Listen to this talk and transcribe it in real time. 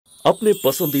अपने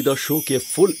पसंदीदा शो के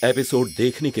फुल एपिसोड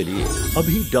देखने के लिए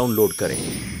अभी डाउनलोड करें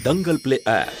दंगल प्ले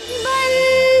ऐप।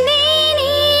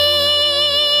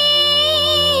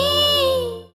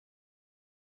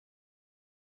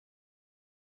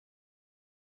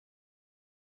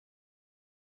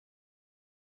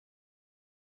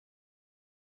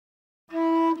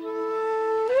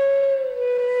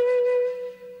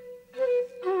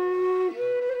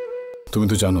 তুমি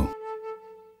তো জানো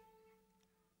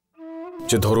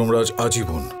যে ধর্মরাজ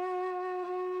আজীবন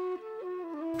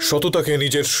সততাকে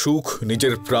নিজের সুখ,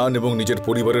 নিজের প্রাণ এবং নিজের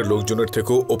পরিবারের লোকজনের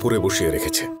থেকেও ওপরে বসিয়ে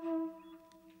রেখেছে,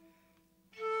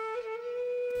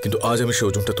 কিন্তু আজ আমি সে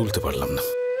ওজনটা তুলতে পারলাম না।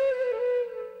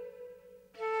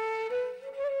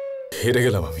 হেরে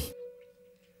গেলাম আমি।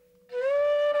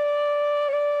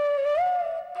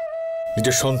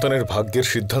 নিজের সন্তানের ভাগ্যের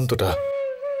সিদ্ধান্তটা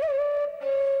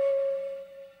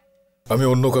আমি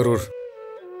অন্য কারোর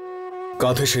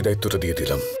কাঁধে সেই দায়িত্বটা দিয়ে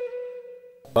দিলাম।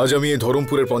 আজ আমি এই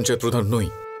ধরমপুরের পঞ্চায়েত প্রধান নই,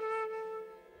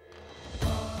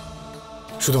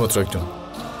 শুধুমাত্র একজন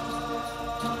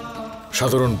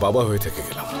সাধারণ বাবা হয়ে থেকে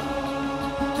গেলাম।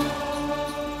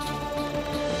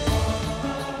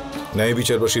 ন্যায়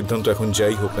বিচার বা সিদ্ধান্ত এখন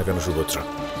যাই হোক না কেন সুভদ্রা,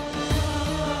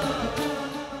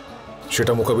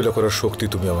 সেটা মোকাবিলা করার শক্তি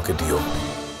তুমি আমাকে দিও।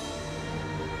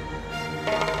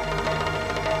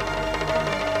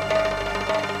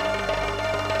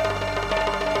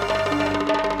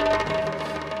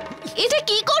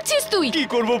 কি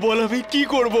করব বল, আমি কি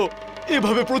করব?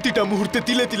 এভাবে প্রতিটা মুহূর্তে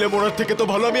তিলে তিলে মরার থেকে তো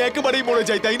ভালো আমি একেবারেই মরে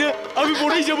যাই, তাই না? আমি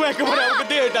মরেই যাবো একেবারে। আমাকে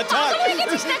দে এটা, ছাড়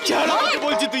ছাড়, আমাকে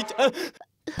বলছি তুই।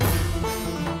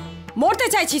 মরতে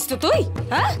চাইছিস তো তুই?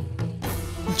 হ্যাঁ,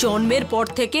 জন্মের পর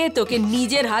থেকে তোকে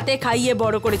নিজের হাতে খাইয়ে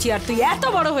বড় করেছি, আর তুই এত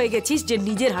বড় হয়ে গেছিস যে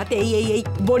নিজের হাতে এই এই এই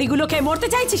বড়িগুলো খেয়ে মরতে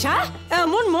চাইছিস? হ্যাঁ,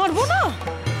 এমন মরবো না।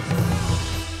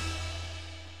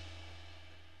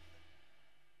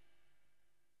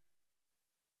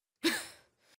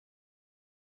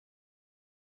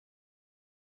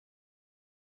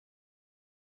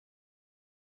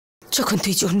 যখন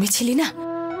তুই জন্মেছিলি না,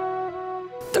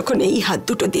 তখন এই হাত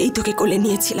দুটো দিয়েই তোকে কোলে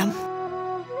নিয়েছিলাম।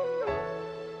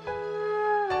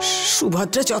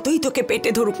 সুভদ্রা যতই তোকে পেটে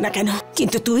ধরুক না কেন,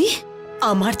 কিন্তু তুই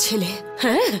আমার ছেলে।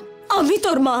 হ্যাঁ, আমি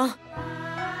তোর মা।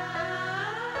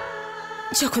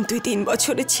 যখন তুই 3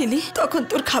 বছরে ছিলি, তখন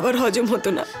তোর খাবার হজম হতো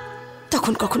না।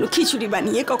 তখন কখনো খিচুড়ি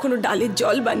বানিয়ে, কখনো ডালের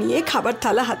জল বানিয়ে খাবার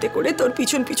থালা হাতে করে তোর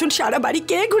পিছন পিছন সারা বাড়ি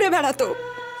কে ঘুরে বেড়াতো।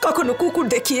 কখনো কুকুর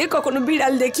দেখিয়ে, কখনো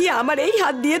বিড়াল দেখিয়ে আমার এই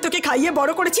হাত দিয়ে তোকে খাইয়ে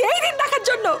বড় করেছি এই দিন দেখার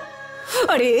জন্য।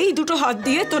 আরে এই দুটো হাত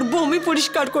দিয়ে তোর বমি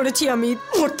পরিষ্কার করেছি আমি।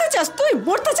 মরতে চাস তুই?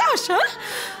 মরতে চাস? হ্যাঁ,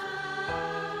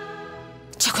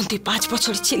 যখন তুই 5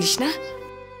 বছর ছিলিস না,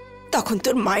 তখন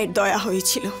তোর মায়ের দয়া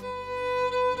হয়েছিল।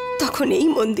 তখন এই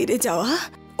মন্দিরে যাওয়া,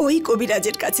 ওই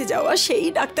কবিরাজের কাছে যাওয়া, সেই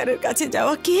ডাক্তারের কাছে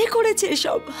যাওয়া কে করেছে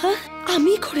এসব? হ্যাঁ,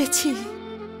 আমি করেছি।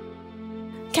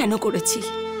 কেন করেছি?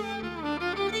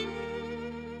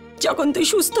 যখন তুই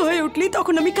সুস্থ হয়ে উঠলি,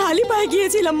 তখন আমি খালি পায়ে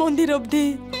গিয়েছিলাম মন্দির অবধি।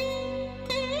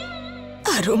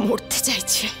 আরো মরতে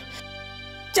চাইছে,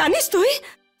 জানিস তুই?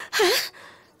 হ্যাঁ,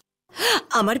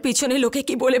 আমার পিছনে লোকে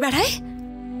কি বলে বেড়ায়?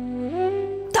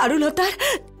 তারুলতার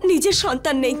নিজের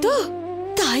সন্তান নেই তো,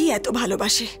 তাই এত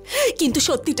ভালোবাসে। কিন্তু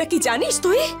সত্যিটা কি জানিস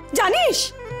তুই? জানিস,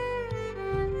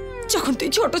 যখন তুই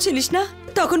ছোট ছিলিস না,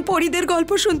 তখন পরীদের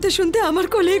গল্প শুনতে শুনতে আমার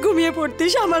কোলে ঘুমিয়ে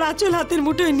পড়তিস, আমার আঁচল হাতের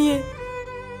মুঠোয় নিয়ে।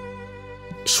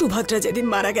 সুভদ্রা যেদিন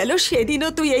মারা গেল, সেদিনও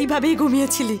তুই এইভাবেই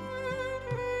ঘুমিয়েছিলি।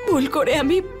 ভুল করে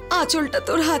আমি আঁচলটা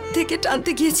তোর হাত থেকে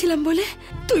টানতে গিয়েছিলাম বলে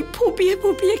তুই ফুপিয়ে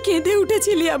ফুপিয়ে কেঁদে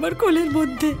উঠেছিলি আমার কোলের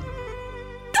মধ্যে।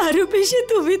 তারও বেশি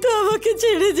তুমি তো আমাকে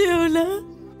ছেড়ে যেও না,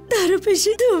 তারও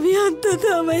বেশি তুমি অন্তত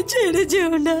আমায় ছেড়ে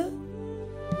যেও না।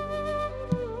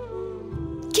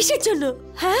 কিসের জন্য?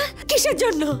 হ্যাঁ, কিসের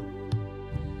জন্য?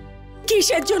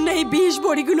 কিসের জন্য এই বিষ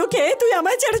বড়িগুলো খেয়ে তুই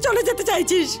আমায় ছেড়ে চলে যেতে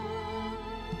চাইছিস?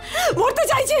 মরতে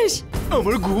চাইছিস?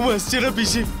 আমার ঘুম আসছে না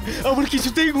পিসি, আমার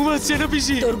কিছুতেই ঘুম আসছে না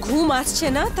পিসি। তোর ঘুম আসছে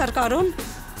না তার কারণ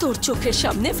তোর চোখের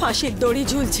সামনে ফাঁসির দড়ি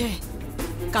ঝুলছে।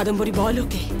 কাদম্বরী, বল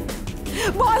ওকে,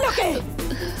 বল ওকে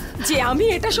যে আমি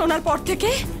এটা শোনার পর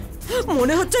থেকে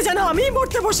মনে হচ্ছে যেন আমি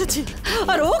মরতে বসেছি,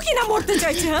 আর ও কিনা মরতে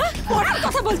চাইছে। হ্যাঁ, মরার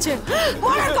কথা বলছে।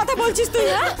 মরার কথা বলছিস তুই?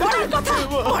 হ্যাঁ, মরার কথা,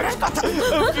 মরার কথা।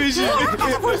 পিসি,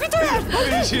 বলবি তুই?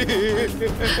 পিসি,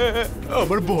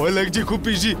 আমার ভয় লাগছে খুব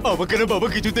পিসি। আমাকে না বাবা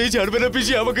কিছুতেই ছাড়বে না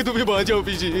পিসি, আমাকে তুমি বাঁচাও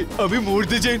পিসি। আমি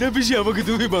মরতে চাই না পিসি, আমাকে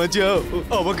তুমি বাঁচাও।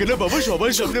 আমাকে না বাবা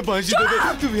সবার সামনে ফাঁসি দেবে,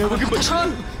 তুমি আমাকে বাঁচাও।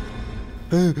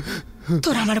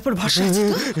 তোর আমার উপর ভরসা আছে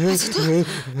তো? আছে তো?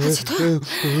 আছে তো?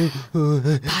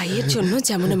 ভাইয়ের জন্য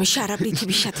যেমন আমি সারা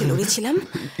পৃথিবীর সাথে লড়েছিলাম,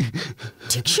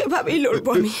 ঠিক সেভাবেই লড়বো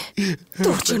আমি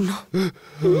তোর জন্য।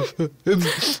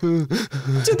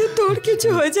 যদি তোর কিছু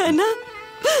হয়ে যায় না,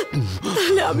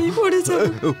 তাহলে আমি পড়ে যাব।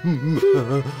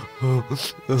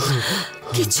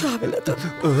 কিচ্ছু হবে না তো,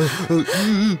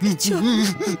 কিচ্ছু হবে না।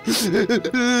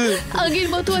 আগের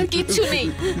মতো আর কিচ্ছু নেই।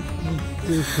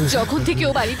 যখন থেকে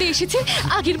ও বাড়িতে এসেছে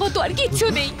আগের মতো আর কিচ্ছু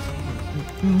নেই।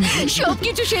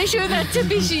 সবকিছু শেষ হয়ে যাচ্ছে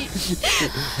পিসি।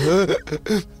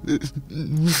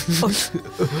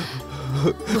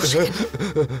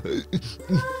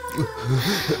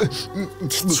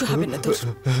 কিচ্ছু হবে না তোর,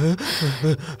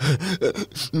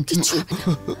 কিচ্ছু হবে না।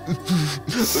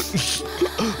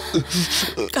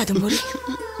 কাদম্বরী,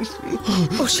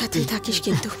 ওর সাথেই থাকিস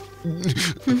কিন্তু।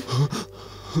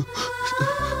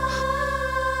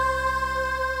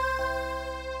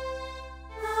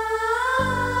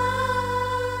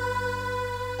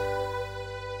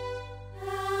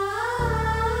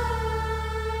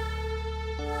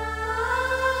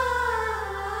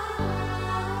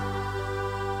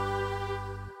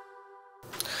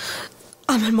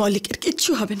 আমার মল্লিকের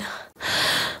কিচ্ছু হবে না,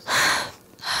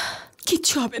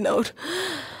 কিচ্ছু হবে না ওর।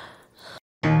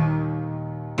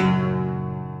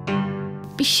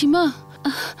 পিসিমা,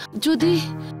 যদি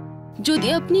যদি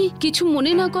আপনি কিছু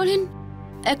মনে না করেন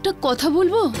একটা কথা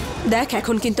বলবো। দেখ,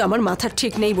 এখন কিন্তু আমার মাথার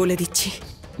ঠিক নেই বলে দিচ্ছি।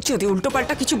 যদি উল্টো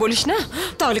পাল্টা কিছু বলিস না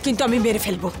তাহলে কিন্তু আমি মেরে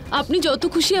ফেলবো। আপনি যত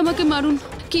খুশি আমাকে মারুন,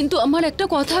 কিন্তু আমার একটা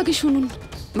কথা আগে শুনুন।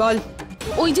 বল।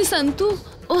 ওই যে সন্তু,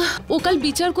 ও কাল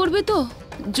বিচার করবে তো।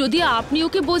 যদি আপনি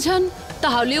ওকে বোঝান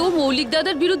তাহলে ও মৌলিক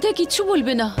দাদার বিরুদ্ধে কিচ্ছু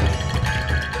বলবে না।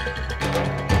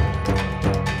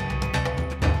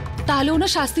 তাহলে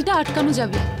ওনার শাস্তিটা আটকানো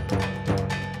যাবে।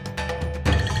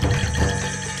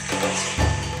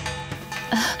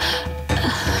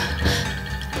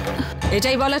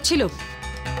 এটাই বলার ছিল।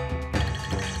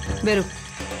 বেরো।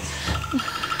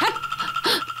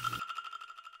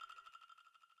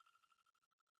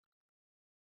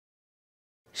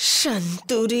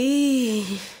 শান্তরি,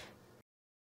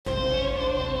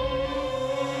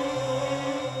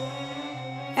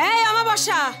 এই আমার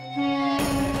বসা।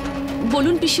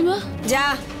 বলুন পিসিমা। যা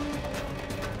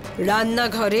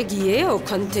রান্নাঘরে গিয়ে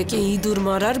ওখান থেকে ইঁদুর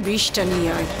মারার বিষটা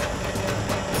নিয়ে আয়।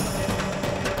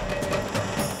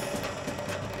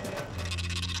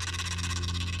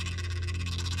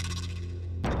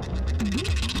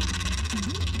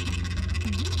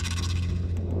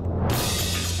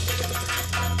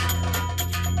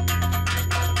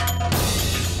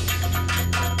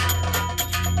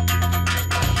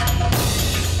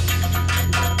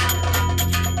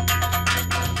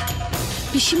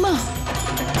 পিসিমা,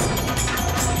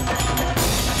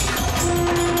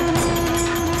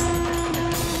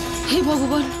 হে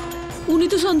ভগবান, উনি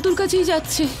তো সন্তুর কাছেই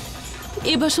যাচ্ছে।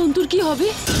 এবার সন্তুর কি হবে?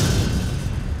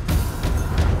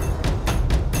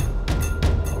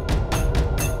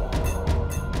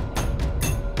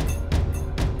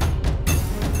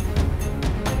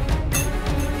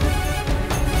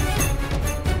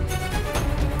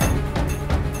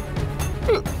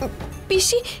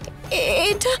 পিসি,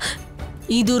 এটা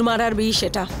ইঁদুর মারার বিষ।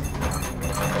 এটা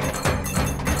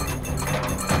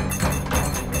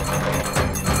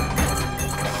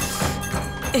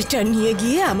এটা নিয়ে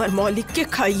গিয়ে আমার মল্লিককে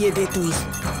খাইয়ে দে।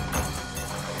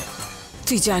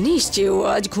 তুই জানিস যে ও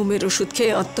আজ ঘুমের ওষুধ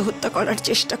খেয়ে আত্মহত্যা করার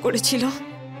চেষ্টা করেছিল,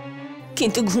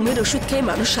 কিন্তু ঘুমের ওষুধ খেয়ে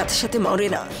মানুষ সাথে সাথে মরে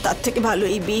না। তার থেকে ভালো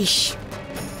এই বিষ।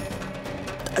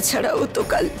 তাছাড়া ও তো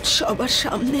কাল সবার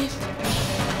সামনে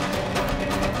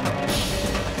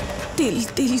তিল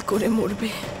তিল করে মরবে।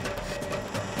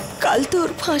 কাল তো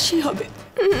ওর ফাঁসি হবে।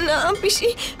 না পিসি,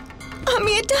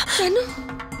 আমি এটা কেন?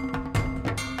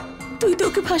 তুই তো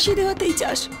ওকে ফাঁসি দেওয়াতেই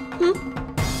চাস।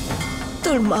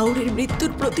 তোর মাউরের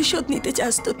মৃত্যুর প্রতিশোধ নিতে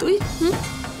চাস তো তুই?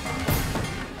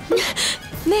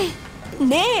 নে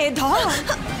নে, ধর।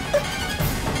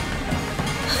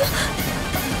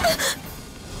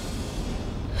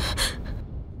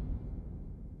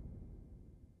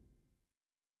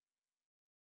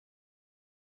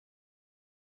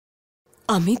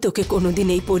 আমি তোকে কোনোদিন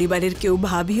এই পরিবারের কেউ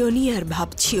ভাবিও নি আর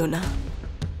ভাবছিও না,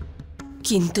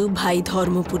 কিন্তু ভাই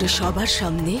ধর্মপুরে সবার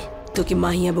সামনে তোকে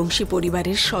মাহিয়া বংশী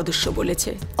পরিবারের সদস্য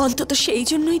বলেছে। অন্তত সেই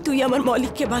জন্যই তুই আমার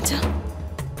মল্লিককে বাঁচা।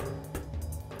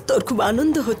 তোর খুব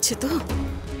আনন্দ হচ্ছে তো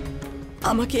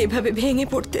আমাকে এভাবে ভেঙে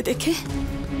পড়তে দেখে?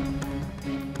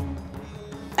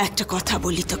 একটা কথা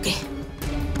বলি তোকে,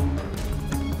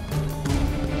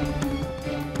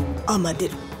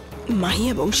 আমাদের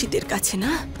মাহিয়া বংশীদের কাছে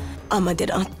না আমাদের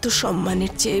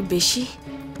আত্মসম্মানের চেয়ে বেশি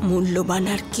মূল্যবান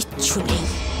আর কিচ্ছু নেই।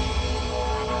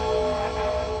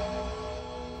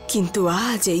 কিন্তু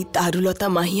আজ এই তারুলতা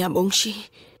মাহিয়া বংশী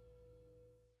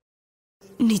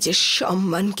নিজের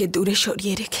সম্মানকে দূরে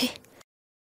সরিয়ে রেখে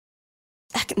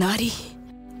এক নারী,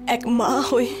 এক মা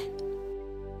হয়ে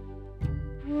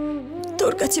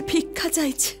তোর কাছে ভিক্ষা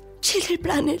চাইছে ছেলের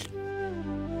প্রাণের।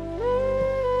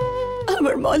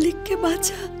 আমার মলিককে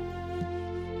বাঁচা।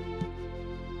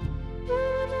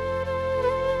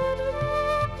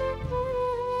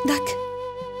 দেখ,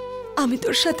 আমি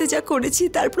তোর সাথে যা করেছি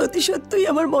তার প্রতিশোধ তুই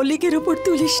আমার মলিকের উপর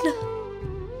তুলিস না।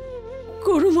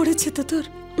 গরু মরেছে তো তোর,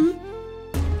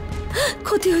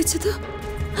 ক্ষতি হয়েছে তো।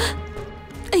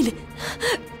 এই নে,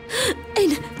 এই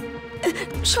নে,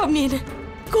 সব নিয়ে নে।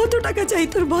 কত টাকা চাই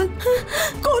তোর বল?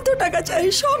 কত টাকা চাই?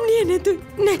 সব নিয়ে নে তুই,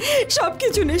 নে সব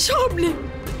কিছু নে, সব নে।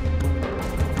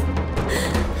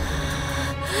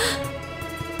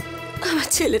 আমার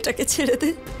ছেলেটাকে ছেড়ে দে।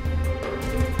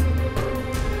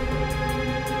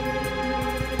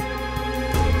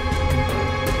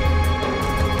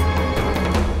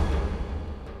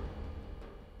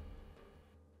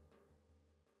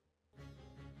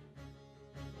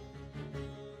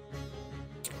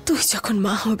 তুই যখন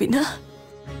মা হবি না,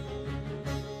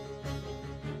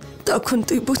 তখন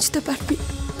তুই বুঝতে পারবি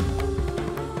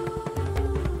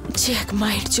যে এক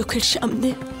মায়ের চোখের সামনে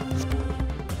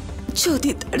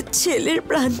যদি তার ছেলের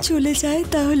প্রাণ চলে যায়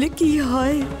তাহলে কি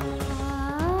হয়।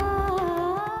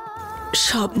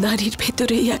 সব নারীর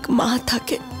ভেতরেই এক মা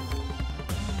থাকে।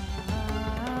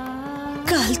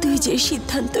 কাল তুই যে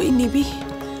সিদ্ধান্তই নিবি,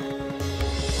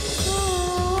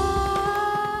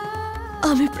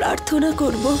 আমি প্রার্থনা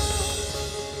করব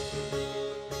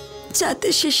যাতে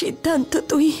সে সিদ্ধান্ত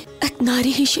তুই এক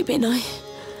নারী হিসেবে নয়,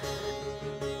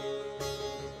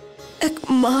 এক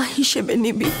মা হিসেবে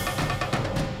নিবি।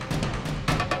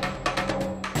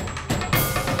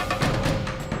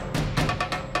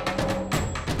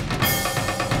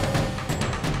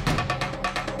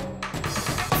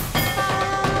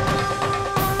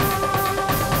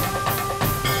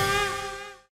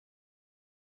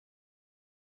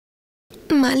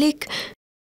 মালিক,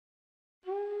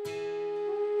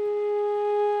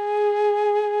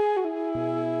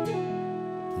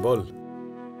 বল,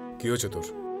 কি হয়েছে তোর?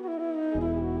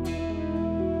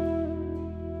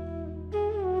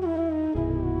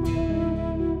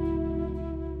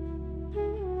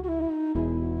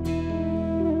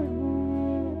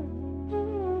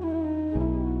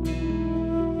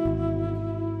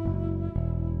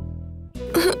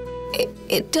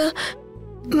 এটা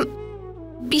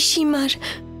পিসিমার।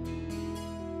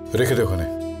 রেখে দে ওখানে।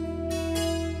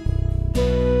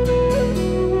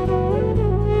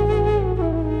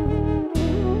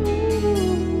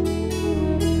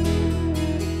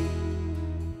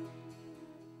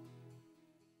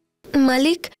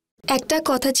 মালিক, একটা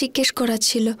কথা জিজ্ঞেস করার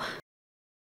ছিল।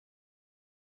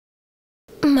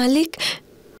 মালিক,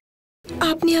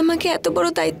 আপনি আমাকে এত বড়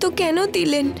দায়িত্ব কেন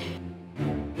দিলেন?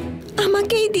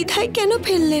 আমাকে এই দ্বিধায় কেন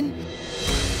ফেললেন?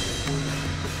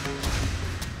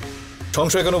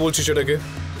 সংশয় কেন বলছিস সেটাকে?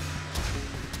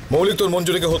 মৌলিক তোর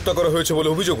মঞ্জুরিকে হত্যা করা হয়েছে বলে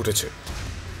অভিযোগ উঠেছে,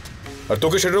 আর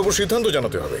তোকে সেটার উপর সিদ্ধান্ত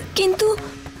জানাতে হবে। কিন্তু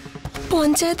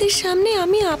পঞ্চায়েতের সামনে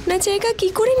আমি আপনার জায়গা কি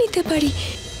করে নিতে পারি?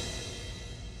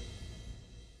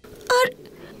 আর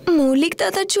মৌলিক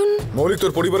দাদার জন্য? মৌলিক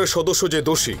তোর পরিবারের সদস্য, যে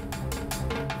দোষী।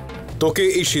 তোকে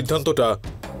এই সিদ্ধান্তটা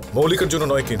মৌলিকের জন্য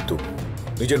নয়, কিন্তু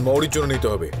নিজের মৌরির জন্য নিতে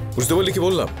হবে। বুঝতে পারলি কি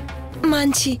বললাম?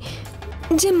 মানছি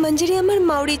যে মঞ্জুরি আমার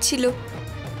মাউরি ছিল,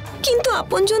 কিন্তু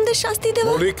আপনজনদের শাস্তি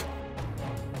দেওয়া। মৌলিক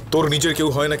তোর নিজের কেউ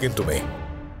হয় না কিন্তু মেয়ে।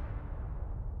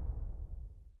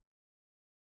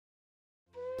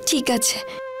 ঠিক আছে,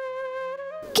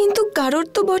 কিন্তু কারোর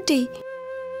তো বটেই।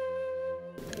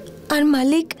 আর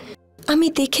মালিক, আমি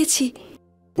দেখেছি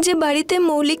যে বাড়িতে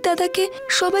মৌলিক দাদাকে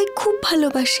সবাই খুব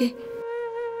ভালোবাসে।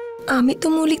 আমি তো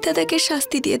মৌলিক দাদাকে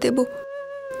শাস্তি দিয়ে দেব,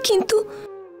 কিন্তু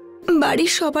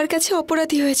বাড়ির সবার কাছে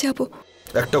অপরাধী হয়ে যাব।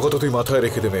 একটা কথা তুই মাথায়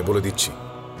রেখে দে মেয়ে, বলে দিচ্ছি,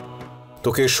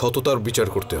 তোকে সততার বিচার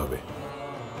করতে হবে।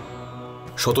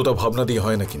 সততা ভাবনা দিয়ে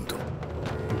হয় না কিন্তু।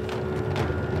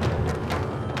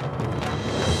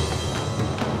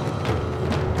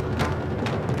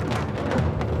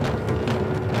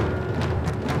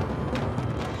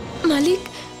 মালিক,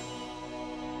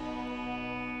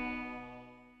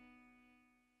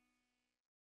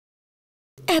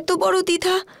 এত বড়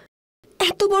দ্বিধা,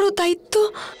 এত বড় দায়িত্ব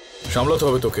সামলাতে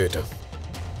হবে তোকে। এটা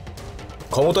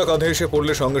ক্ষমতা কাঁধে এসে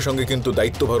পড়লে সঙ্গে সঙ্গে কিন্তু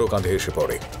দায়িত্বভারও কাঁধে এসে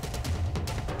পড়ে।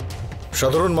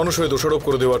 সাধারণ মানুষ হয়ে দোষারোপ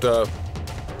করে দেওয়াটা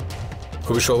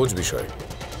খুবই সহজ বিষয়,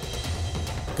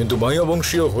 কিন্তু মাহিয়া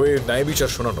বংশীয় হয়ে ন্যায় বিচার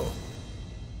শোনানো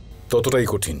ততটাই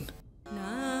কঠিন।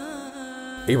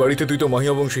 এই বাড়িতে তুই তো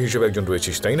মাহিয়া বংশী হিসেবে একজন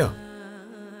রয়েছিস, তাই না?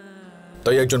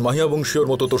 তাই একজন মাহিয়া বংশীয়র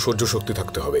মতো তোর সহ্য শক্তি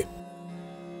থাকতে হবে।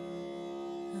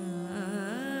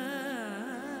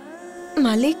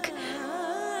 মালিক,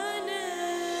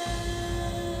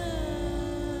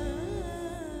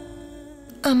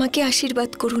 আমাকে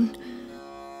আশীর্বাদ করুন।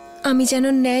 আমি যেন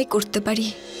ন্যায় করতে পারি।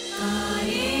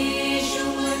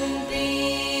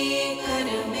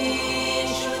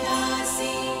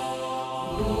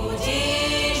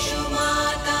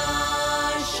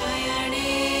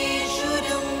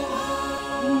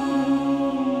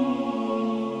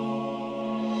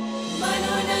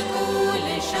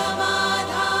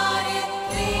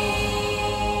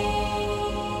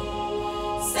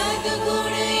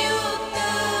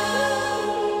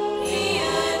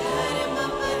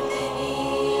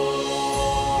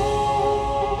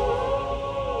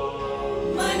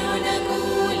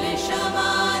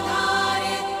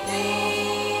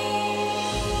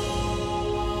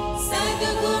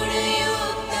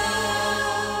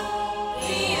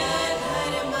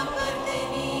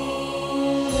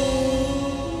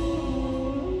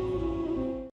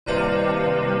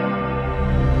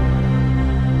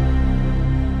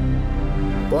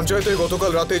 পঞ্চায়েতে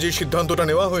গতকাল রাতে যে সিদ্ধান্তটা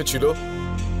নেওয়া হয়েছিল,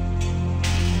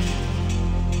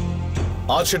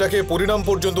 আজ সেটাকে পরিণাম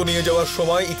পর্যন্ত নিয়ে যাওয়ার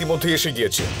সময় ইতিমধ্যে এসে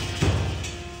গিয়েছে।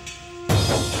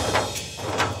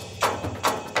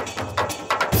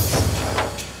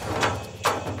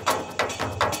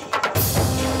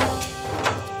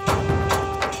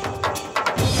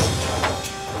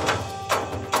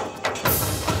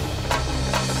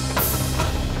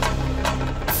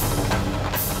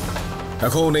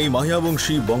 এখন এই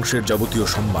মাহিয়াবংশী বংশের যাবতীয়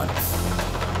সম্মান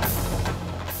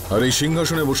আর এই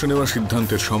সিংহাসনে বসে নেওয়া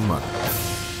সিদ্ধান্তের সম্মান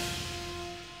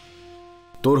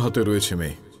তোর হাতে রয়েছে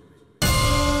মেয়ে।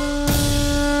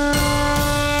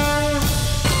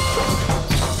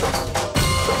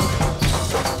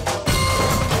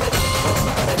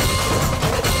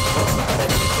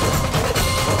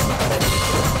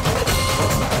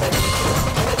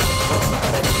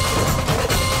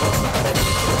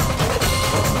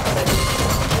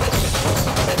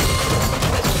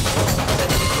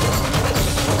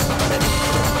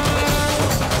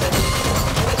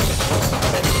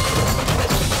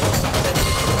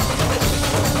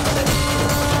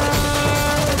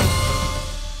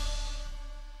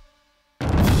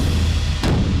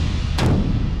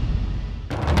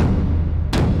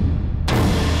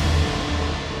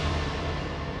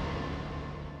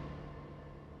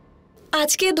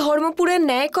 আজকে ধর্মপুরে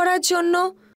ন্যায় করার জন্য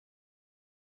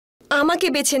আমাকে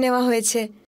বেছে নেওয়া হয়েছে,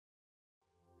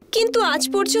 কিন্তু আজ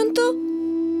পর্যন্ত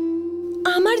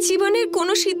আমার জীবনের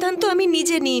কোনো সিদ্ধান্ত আমি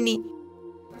নিজে নিইনি।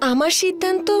 আমার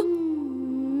সিদ্ধান্ত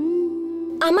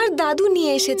আমার দাদু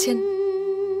নিয়ে এসেছেন।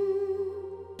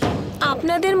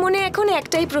 আপনাদের মনে এখন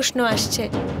একটাই প্রশ্ন আসছে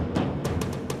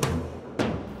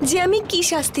যে আমি কি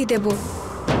শাস্তি দেব।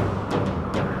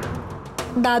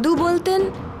 দাদু বলতেন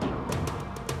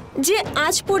যে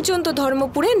আজ পর্যন্ত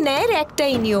ধর্মপুরে ন্যায়ের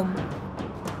একটাই নিয়ম,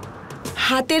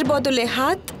 হাতের বদলে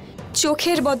হাত,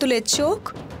 চোখের বদলে চোখ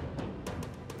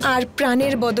আর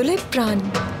প্রাণের বদলে প্রাণ।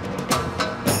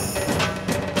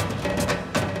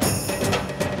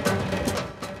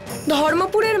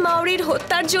 ধর্মপুরের মাউরির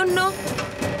হত্যার জন্য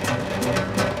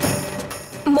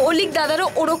মৌলিক দাদারও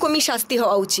ওরকমই শাস্তি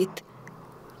হওয়া উচিত।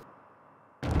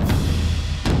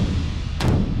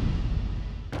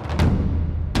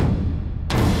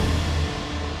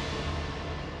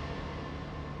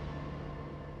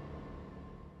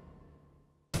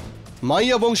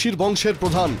 মাইয়া বংশীর বংশের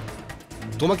প্রধান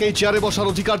তোমাকে এই চেয়ারে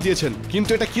বসার অধিকার দিয়েছেন, কিন্তু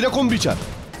এটা কিরকম বিচার?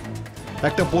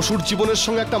 একটা পশুর জীবনের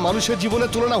সঙ্গে একটা মানুষের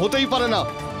জীবনের তুলনা হতেই পারে না।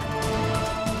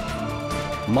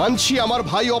 মানছি আমার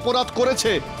ভাই অপরাধ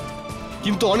করেছে,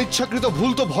 কিন্তু অনিচ্ছাকৃত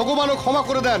ভুল তো ভগবানও ক্ষমা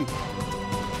করে দেন।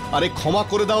 আরে ক্ষমা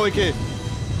করে দাও একে।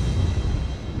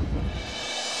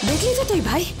 দেখলি তো তুই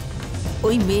ভাই,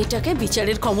 ওই মেয়েটাকে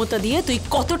বিচারের ক্ষমতা দিয়ে তুই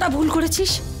কতটা ভুল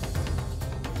করেছিস।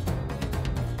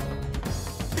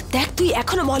 দেখ, তুই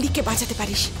এখনো মৌলিককে বাঁচাতে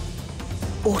পারিস,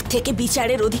 ওর থেকে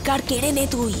বিচারের অধিকার কেড়ে নে।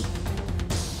 তুই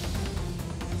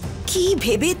কি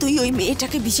ভেবে তুই ওই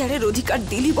মেয়েটাকে বিচারের অধিকার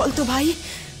দিলি বলতো ভাই?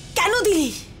 কেন দিলি?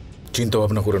 চিন্তা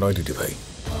ভাবনা করে নয় দিদি ভাই,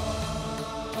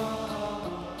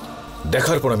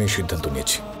 দেখার পর আমি সিদ্ধান্ত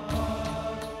নিয়েছি।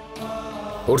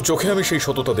 ওর চোখে আমি সেই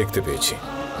সততা দেখতে পেয়েছি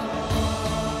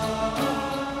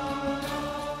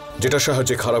যেটার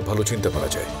সাহায্যে খারাপ ভালো চিনতে পারা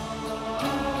যায়।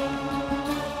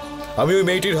 আমি ওই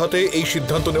মেয়েটির হাতে এই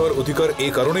সিদ্ধান্ত নেওয়ার অধিকার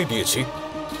এই কারণেই দিয়েছি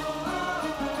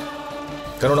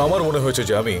কারণ আমার মনে হয়েছে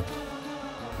যে আমি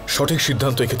সঠিক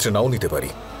সিদ্ধান্ত এক্ষেত্রে নাও নিতে পারি।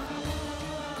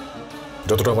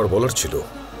 যতটা আমার বলার ছিল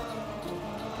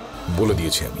বলে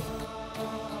দিয়েছি আমি।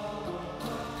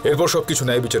 এরপর সবকিছু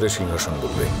ন্যায় বিচারের সিংহাসন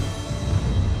বলবে।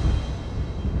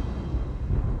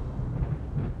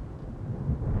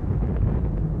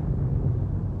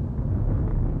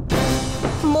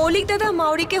 মৌলিক দাদা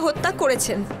মাউরিকে হত্যা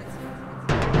করেছেন,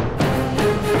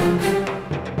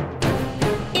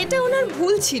 এটা ওনার ওনার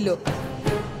ভুল ছিল,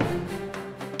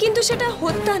 কিন্তু সেটা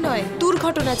হত্যা নয়,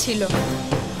 দুর্ঘটনা ছিল।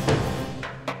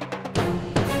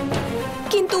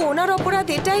 কিন্তু ওনার অপরাধ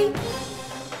এটাই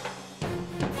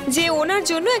যে ওনার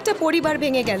জন্য একটা পরিবার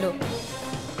ভেঙে গেল।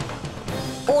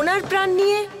 ওনার প্রাণ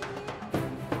নিয়ে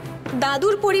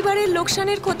দাদুর পরিবারের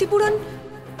লোকসানের ক্ষতিপূরণ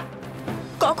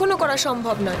কখনো করা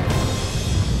সম্ভব নয়।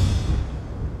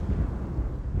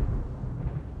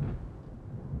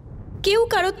 কেউ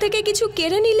কারোর থেকে কিছু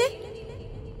কেড়ে নিলে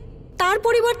তার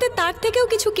পরিবর্তে তার থেকেও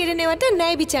কিছু কেড়ে নেওয়াটা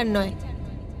ন্যায় বিচার নয়।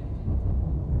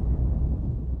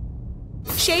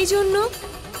 সেই জন্য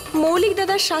মৌলিক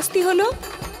দাদার শাস্তি হলো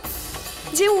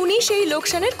যে উনি সেই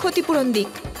লোকসানের ক্ষতিপূরণ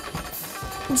দিক,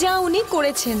 যা উনি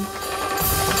করেছেন।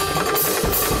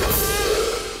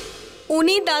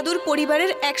 উনি দাদুর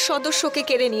পরিবারের এক সদস্যকে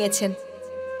কেড়ে নিয়েছেন,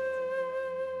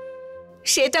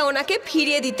 সেটা ওনাকে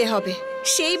ফিরিয়ে দিতে হবে।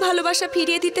 সেই ভালোবাসা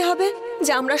ফিরিয়ে দিতে হবে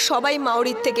যা আমরা সবাই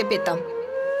মাওরির থেকে পেতাম।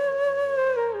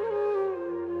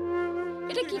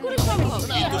 এটা কি করে সম্ভব?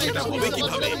 এটা হবে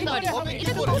কিভাবে?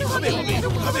 এটা কি করে হবে?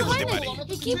 কিভাবে হতে পারে?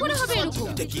 কি করে হবে এরকম?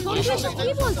 কি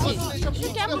বলছে?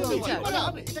 এটা কেমন বিচার?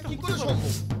 এটা কি করে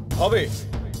সম্ভব হবে?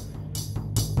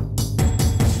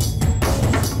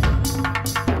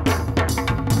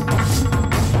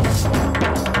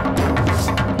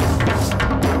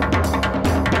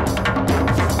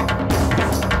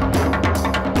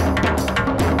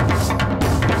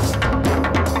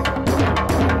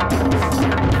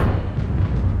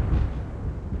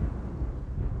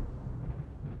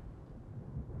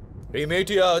 এই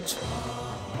মেয়েটি আজ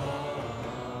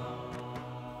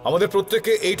আমাদের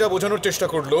প্রত্যেককে এইটা বোঝানোর চেষ্টা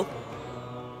করলো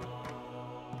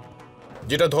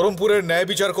যেটা ধরমপুরের ন্যায়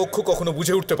বিচার কক্ষ কখনো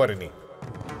বুঝে উঠতে পারেনি।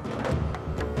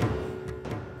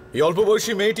 এই অল্প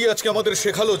বয়সী মেয়েটি আজকে আমাদের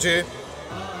শেখালো যে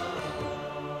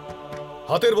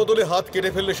হাতের বদলে হাত কেটে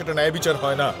ফেললে সেটা ন্যায় বিচার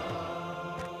হয় না।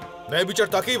 ন্যায় বিচার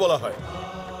তাকেই বলা হয়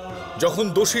যখন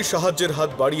দোষী সাহায্যের হাত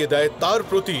বাড়িয়ে দেয় তার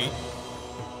প্রতি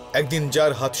একদিন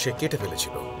যার হাত সে কেটে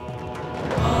ফেলেছিল।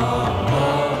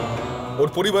 ওর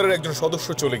পরিবারের একজন সদস্য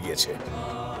চলে গিয়েছে।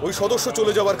 ওই সদস্য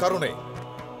চলে যাওয়ার কারণে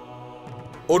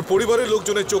ওর পরিবারের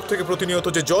লোকজনের চোখ থেকে প্রতিনিয়ত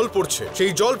যে জল পড়ছে,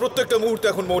 সেই জল প্রত্যেকটা মুহূর্তে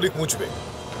এখন মৌলিক মুছবে।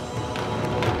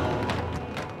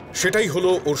 সেটাই হলো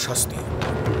ওর শাস্তি।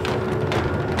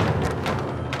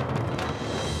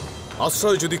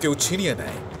 আশ্রয় যদি কেউ ছিনিয়ে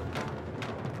নেয়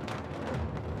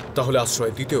তাহলে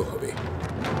আশ্রয় দিতেও হবে।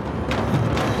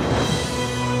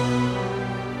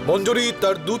 মঞ্জরি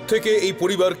তার দুধ থেকে এই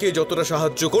পরিবারকে যতটা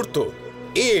সাহায্য করত,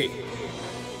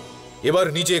 এবার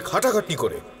নিজে খাটাখাটনি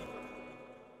করে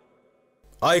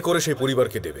আয় করে সেই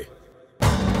পরিবারকে দেবে।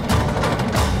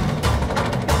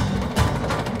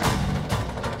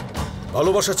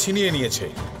 ভালোবাসা ছিনিয়ে নিয়েছে,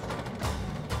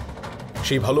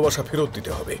 সেই ভালোবাসা ফেরত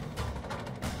দিতে হবে।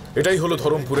 এটাই হলো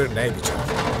ধরমপুরের ন্যায় বিচার।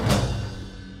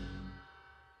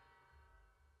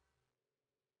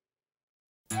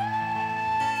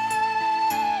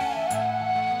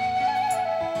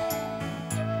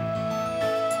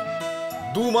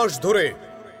 দু মাস ধরে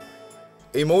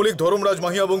এই মৌলিক ধর্মরাজ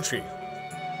মাহিয়াবংশী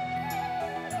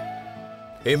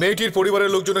এই মেয়েটির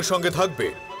পরিবারের লোকজনের সঙ্গে থাকবে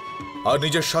আর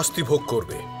নিজের শাস্তি ভোগ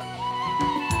করবে।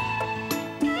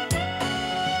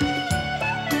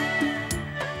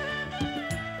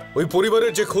 ওই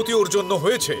পরিবারের যে ক্ষতি ওর জন্য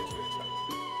হয়েছে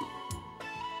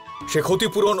সে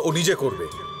ক্ষতিপূরণ ও নিজে করবে।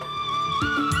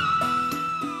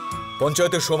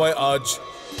 পঞ্চায়েতের সময় আজ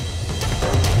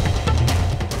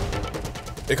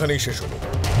এখানেই শেষ হলো।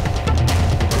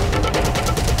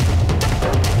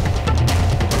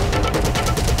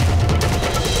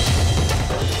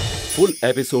 फुल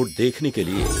एपिसोड देखने के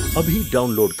लिए अभी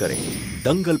डाउनलोड करें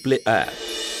दंगल प्ले ऐप।